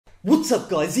What's up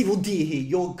guys, Evil Deer here,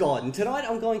 your god, and tonight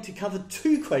I'm going to cover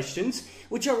two questions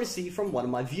which I received from one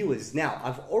of my viewers. Now,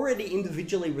 I've already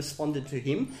individually responded to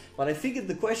him, but I figured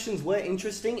the questions were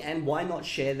interesting and why not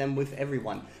share them with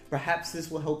everyone. Perhaps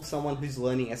this will help someone who's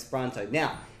learning Esperanto.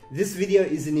 Now, this video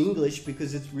is in English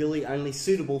because it's really only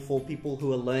suitable for people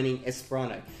who are learning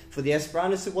Esperanto. For the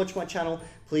Esperantists who watch my channel,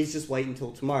 please just wait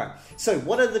until tomorrow. So,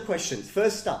 what are the questions?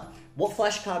 First up, what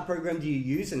flashcard program do you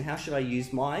use and how should I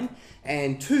use mine?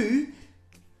 And two,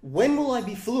 when will I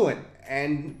be fluent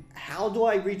and how do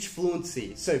I reach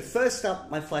fluency? So first up,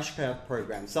 my flashcard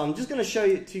program. So I'm just going to show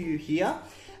it to you here.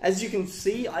 As you can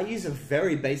see, I use a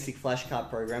very basic flashcard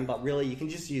program, but really you can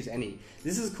just use any.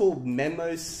 This is called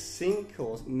MemoSync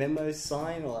or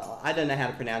MemoSign, or I don't know how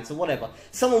to pronounce it, whatever.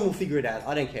 Someone will figure it out,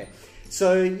 I don't care.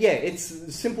 So yeah, it's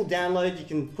a simple download, you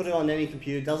can put it on any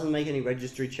computer, doesn't make any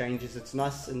registry changes, it's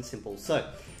nice and simple. So,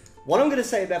 what I'm going to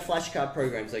say about flashcard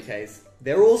programs, okay, is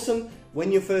they're awesome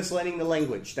when you're first learning the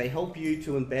language. They help you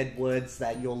to embed words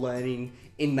that you're learning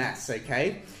in mass,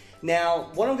 okay? Now,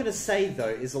 what I'm going to say though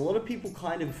is a lot of people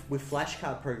kind of, with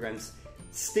flashcard programs,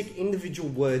 stick individual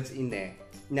words in there.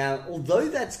 Now, although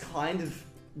that's kind of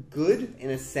good in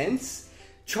a sense,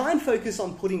 try and focus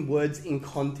on putting words in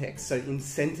context, so in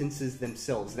sentences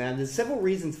themselves. Now, there's several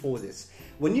reasons for this.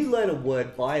 When you learn a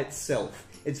word by itself,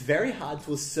 it's very hard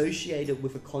to associate it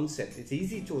with a concept. It's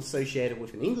easy to associate it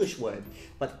with an English word,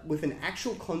 but with an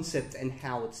actual concept and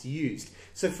how it's used.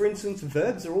 So for instance,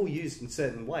 verbs are all used in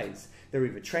certain ways. They're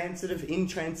either transitive,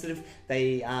 intransitive,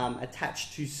 they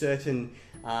attach to certain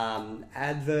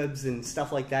adverbs and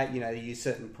stuff like that. You know, they use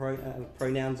certain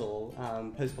pronouns or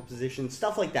postpositions,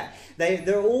 stuff like that.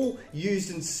 They're all used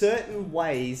in certain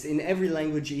ways in every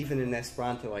language, even in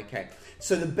Esperanto, okay?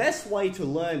 So the best way to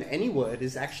learn any word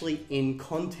is actually in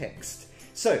context.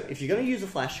 So if you're going to use a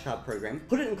flashcard program,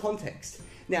 put it in context.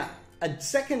 Now, a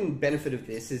second benefit of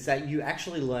this is that you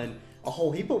actually learn a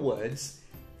whole heap of words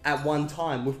at one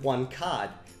time with one card,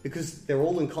 because they're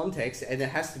all in context and it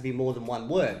has to be more than one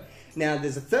word. Now,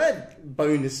 there's a third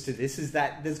bonus to this, is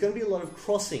that there's going to be a lot of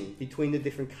crossing between the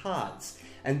different cards.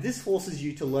 And this forces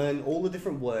you to learn all the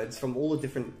different words from all the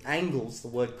different angles the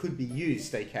word could be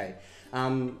used, okay?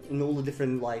 In all the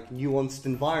different, like, nuanced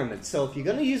environments. So if you're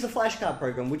going to use a flashcard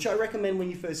program, which I recommend when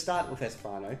you first start with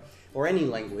Esperanto, or any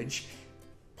language,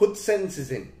 put sentences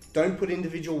in. Don't put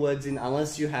individual words in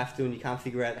unless you have to and you can't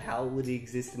figure out how it would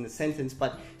exist in the sentence,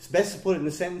 but it's best to put it in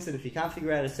the sentence, and if you can't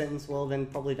figure out a sentence, well, then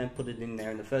probably don't put it in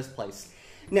there in the first place.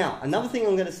 Now, another thing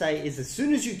I'm going to say is, as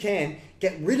soon as you can,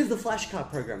 get rid of the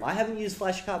flashcard program. I haven't used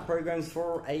flashcard programs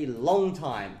for a long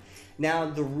time. Now,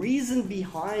 the reason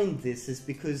behind this is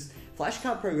because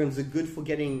flashcard programs are good for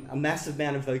getting a massive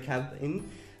amount of vocab in,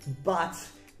 but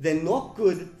they're not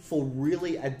good for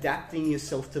really adapting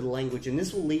yourself to the language, and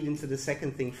this will lead into the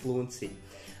second thing, fluency.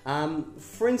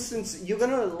 For instance,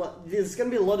 there's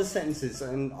going to be a lot of sentences,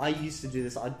 and I used to do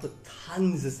this. I'd put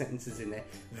tons of sentences in there.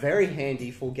 Very handy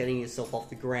for getting yourself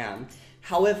off the ground.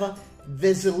 However,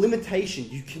 there's a limitation.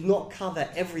 You cannot cover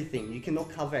everything. You cannot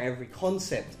cover every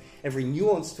concept, every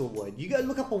nuance to a word. You go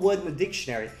look up a word in the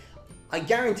dictionary, I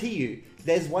guarantee you,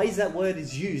 there's ways that word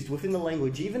is used within the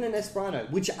language, even in Esperanto,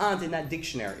 which aren't in that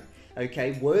dictionary.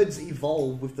 Okay, words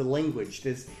evolve with the language.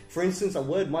 For instance, a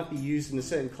word might be used in a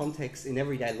certain context in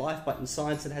everyday life, but in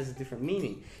science it has a different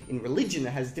meaning. In religion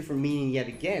it has a different meaning yet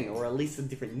again, or at least a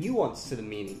different nuance to the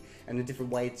meaning, and a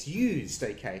different way it's used,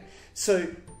 okay? So,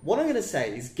 what I'm going to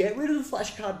say is get rid of the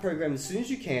flashcard program as soon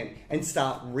as you can, and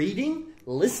start reading,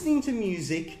 listening to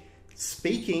music,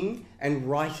 speaking, and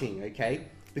writing, okay?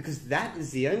 Because that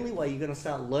is the only way you're going to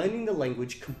start learning the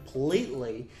language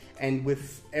completely and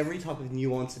with every type of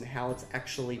nuance and how it's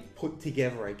actually put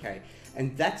together, okay?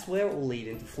 And that's where it will lead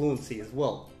into fluency as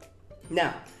well.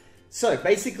 Now, so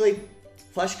basically,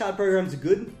 flashcard programs are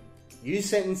good. Use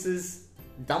sentences,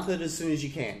 dump it as soon as you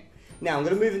can. Now, I'm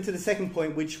going to move into the second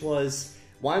point, which was,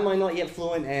 why am I not yet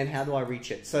fluent and how do I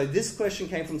reach it? So this question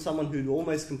came from someone who'd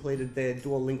almost completed their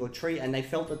Duolingo tree and they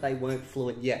felt that they weren't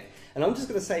fluent yet. And I'm just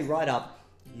going to say right up,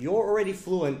 you're already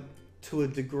fluent to a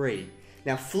degree.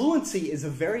 Now, fluency is a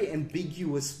very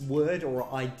ambiguous word or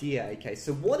idea, okay?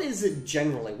 So what is it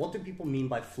generally? What do people mean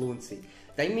by fluency?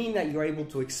 They mean that you're able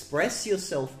to express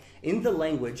yourself in the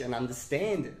language and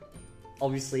understand,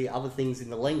 obviously, other things in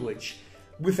the language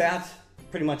without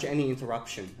pretty much any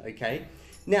interruption, okay?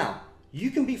 Now,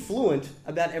 you can be fluent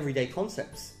about everyday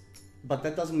concepts, but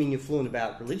that doesn't mean you're fluent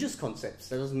about religious concepts.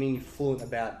 That doesn't mean you're fluent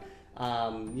about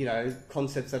you know,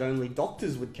 concepts that only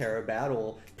doctors would care about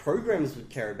or programs would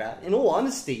care about. In all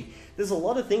honesty, there's a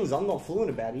lot of things I'm not fluent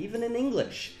about, even in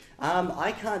English.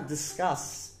 I can't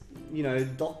discuss, you know,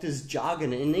 doctors'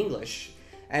 jargon in English.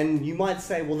 And you might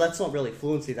say, well, that's not really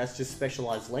fluency, that's just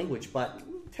specialized language. But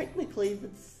technically,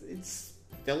 it's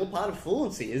still a part of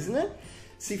fluency, isn't it?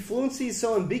 See, fluency is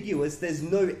so ambiguous, there's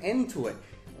no end to it.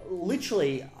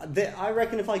 Literally, I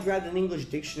reckon if I grabbed an English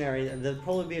dictionary, there'd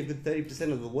probably be a good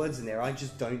 30% of the words in there. I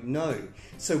just don't know.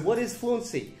 So what is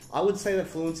fluency? I would say that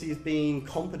fluency is being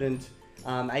competent,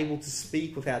 able to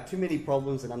speak without too many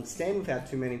problems and understand without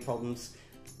too many problems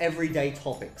everyday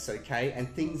topics, okay? And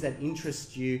things that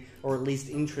interest you, or at least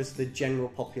interest the general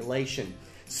population.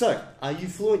 So, are you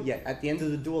fluent yet at the end of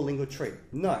the Duolingo tree?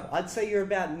 No, I'd say you're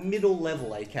about middle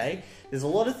level, okay? There's a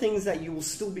lot of things that you will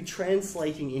still be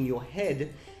translating in your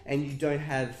head and you don't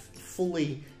have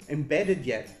fully embedded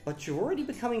yet, but you're already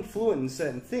becoming fluent in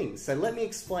certain things. So let me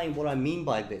explain what I mean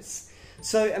by this.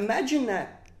 So imagine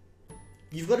that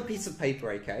you've got a piece of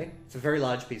paper, okay? It's a very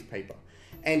large piece of paper.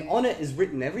 And on it is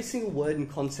written every single word and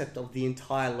concept of the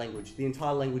entire language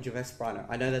of Esperanto.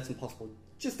 I know that's impossible.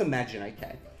 Just imagine,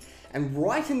 okay? And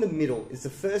right in the middle is the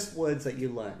first words that you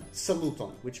learn.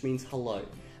 Saluton, which means hello.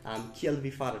 Kiel vi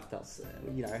fartas,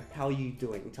 you know, how are you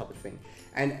doing, type of thing.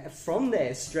 And from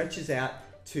there stretches out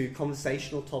to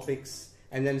conversational topics,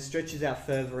 and then stretches out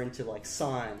further into like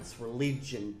science,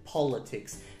 religion,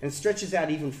 politics, and stretches out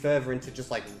even further into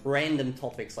just like random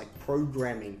topics like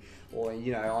programming, or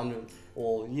you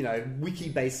know,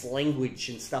 wiki-based language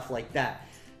and stuff like that.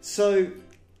 So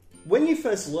when you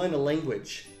first learn a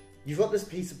language, you've got this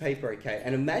piece of paper, okay,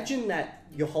 and imagine that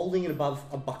you're holding it above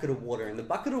a bucket of water, and the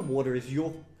bucket of water is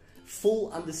your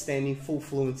full understanding, full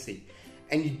fluency.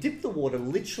 And you dip the water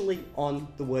literally on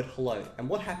the word hello, and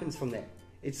what happens from there?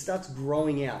 It starts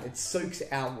growing out, it soaks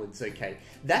outwards, okay?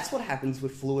 That's what happens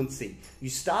with fluency. You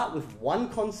start with one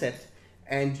concept,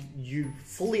 and you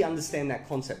fully understand that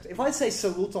concept. If I say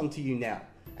saluton to you now,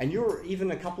 and you're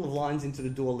even a couple of lines into the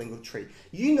Duolingo tree,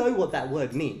 you know what that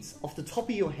word means off the top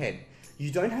of your head. You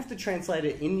don't have to translate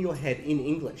it in your head in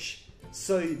English.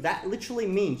 So that literally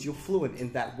means you're fluent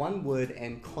in that one word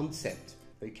and concept,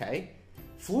 okay?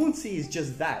 Fluency is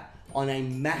just that on a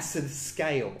massive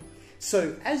scale.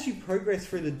 So as you progress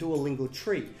through the Duolingo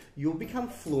tree, you'll become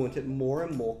fluent at more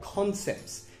and more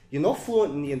concepts. You're not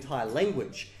fluent in the entire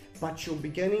language, but you're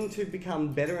beginning to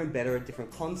become better and better at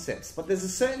different concepts. But there's a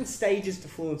certain stages to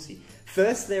fluency.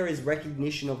 First, there is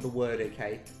recognition of the word,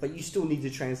 okay? But you still need to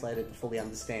translate it to fully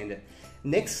understand it.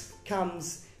 Next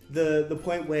comes the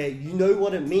point where you know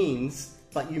what it means,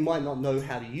 but you might not know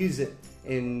how to use it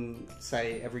in,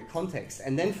 say, every context.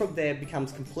 And then from there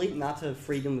becomes complete and utter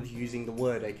freedom of using the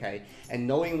word, okay? And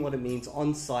knowing what it means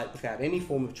on site without any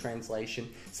form of translation.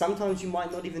 Sometimes you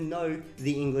might not even know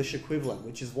the English equivalent,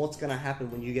 which is what's going to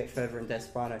happen when you get further into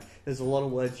Esperanto. There's a lot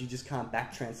of words you just can't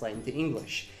back translate into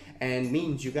English, and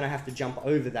means you're going to have to jump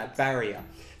over that barrier.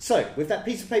 So, with that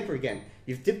piece of paper again,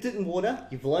 you've dipped it in water,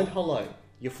 you've learned hello.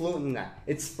 You're fluent in that.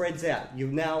 It spreads out.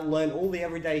 You've now learned all the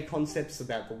everyday concepts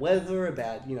about the weather,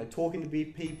 about, you know, talking to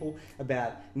people,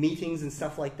 about meetings and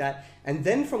stuff like that. And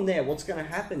then from there, what's going to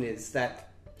happen is that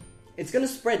it's going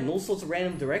to spread in all sorts of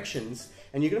random directions,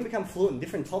 and you're going to become fluent in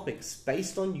different topics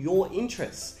based on your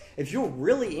interests. If you're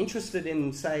really interested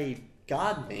in, say,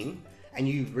 gardening, and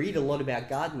you read a lot about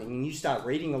gardening, and you start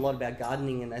reading a lot about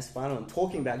gardening in Esperanto and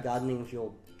talking about gardening with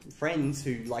your friends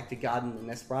who like to garden in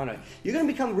Esperanto, you're going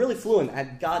to become really fluent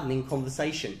at gardening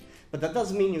conversation. But that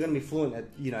doesn't mean you're going to be fluent at,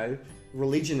 you know,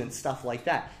 religion and stuff like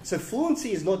that. So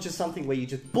fluency is not just something where you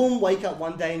just, boom, wake up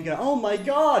one day and go, oh my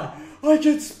god, I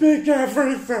can speak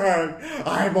everything,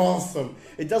 I'm awesome.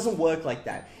 It doesn't work like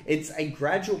that. It's a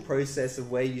gradual process of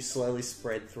where you slowly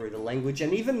spread through the language.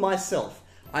 And even myself,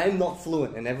 I am not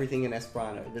fluent in everything in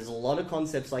Esperanto. There's a lot of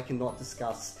concepts I cannot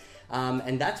discuss.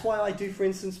 And that's why I do, for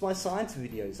instance, my science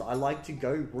videos. I like to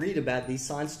go read about these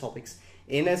science topics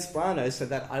in Esperanto so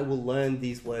that I will learn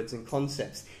these words and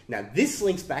concepts. Now, this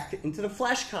links back into the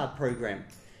flashcard program.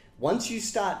 Once you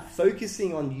start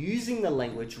focusing on using the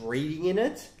language, reading in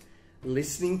it,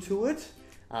 listening to it,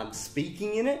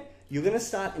 speaking in it, you're going to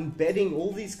start embedding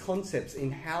all these concepts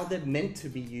in how they're meant to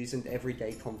be used in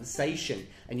everyday conversation.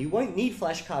 And you won't need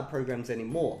flashcard programs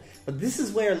anymore. But this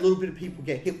is where a little bit of people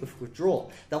get hit with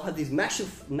withdrawal. They'll have these massive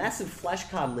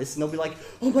flashcard lists, and they'll be like,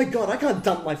 oh my god, I can't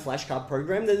dump my flashcard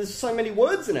program, there's so many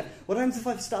words in it. What happens if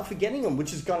I start forgetting them?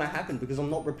 Which is going to happen because I'm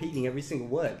not repeating every single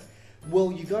word.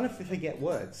 Well, you're going to forget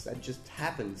words. That just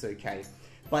happens, okay?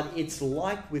 But it's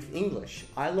like with English.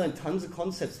 I learned tons of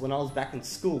concepts when I was back in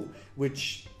school,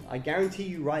 which I guarantee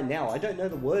you right now, I don't know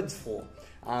the words for.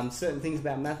 Certain things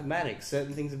about mathematics,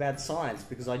 certain things about science,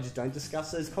 because I just don't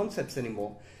discuss those concepts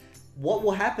anymore. What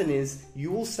will happen is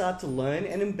you will start to learn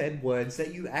and embed words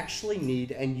that you actually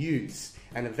need and use.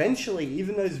 And eventually,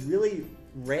 even those really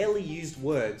rarely used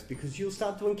words, because you'll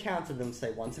start to encounter them,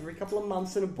 say, once every couple of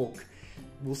months in a book,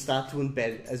 will start to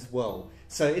embed as well.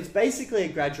 So it's basically a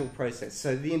gradual process.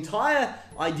 So the entire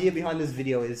idea behind this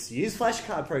video is use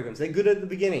flashcard programs. They're good at the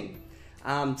beginning.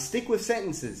 Stick with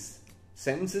sentences.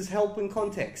 Sentences help in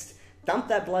context. Dump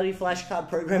that bloody flashcard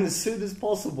program as soon as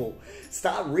possible.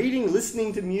 Start reading,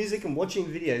 listening to music, and watching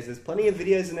videos. There's plenty of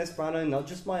videos in Esperanto, not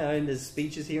just my own. There's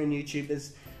speeches here on YouTube.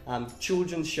 There's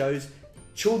children's shows.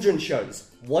 Children's shows.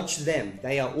 Watch them.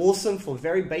 They are awesome for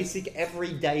very basic,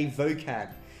 everyday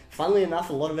vocab. Funnily enough,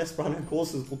 a lot of Esperanto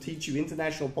courses will teach you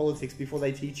international politics before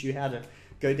they teach you how to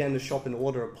go down the shop and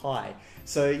order a pie.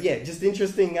 So yeah, just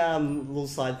interesting little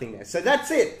side thing there. So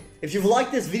that's it. If you've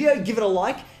liked this video, give it a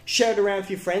like, share it around with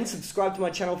your friends, subscribe to my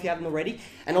channel if you haven't already,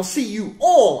 and I'll see you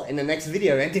all in the next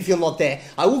video. And if you're not there,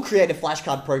 I will create a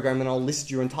flashcard program and I'll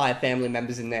list your entire family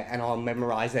members in there, and I'll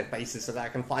memorize that basis so that I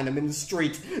can find them in the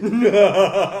street.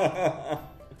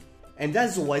 And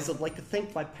as always, I'd like to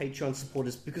thank my Patreon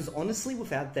supporters, because honestly,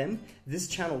 without them, this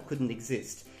channel couldn't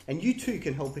exist. And you too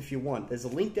can help if you want. There's a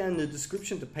link down in the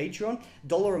description to Patreon.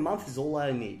 $1 a month is all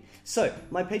I need. So,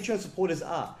 my Patreon supporters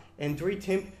are Adri,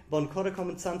 Timp, Bonkora,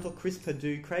 Komencanto, Chris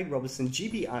Perdue, Craig Robertson,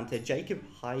 G.B.Ante, Jacob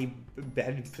Hjerpe,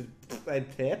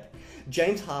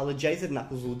 James Harland,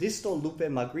 jzknuckles, Ludisto, Lupe,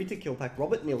 Margarita, Killpack,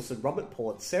 Robert Nielsen, Robert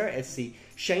Port, Sarah SC,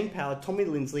 Shane Power, Tommy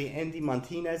Lindsley, Andy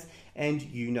Martinez, and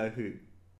you know who.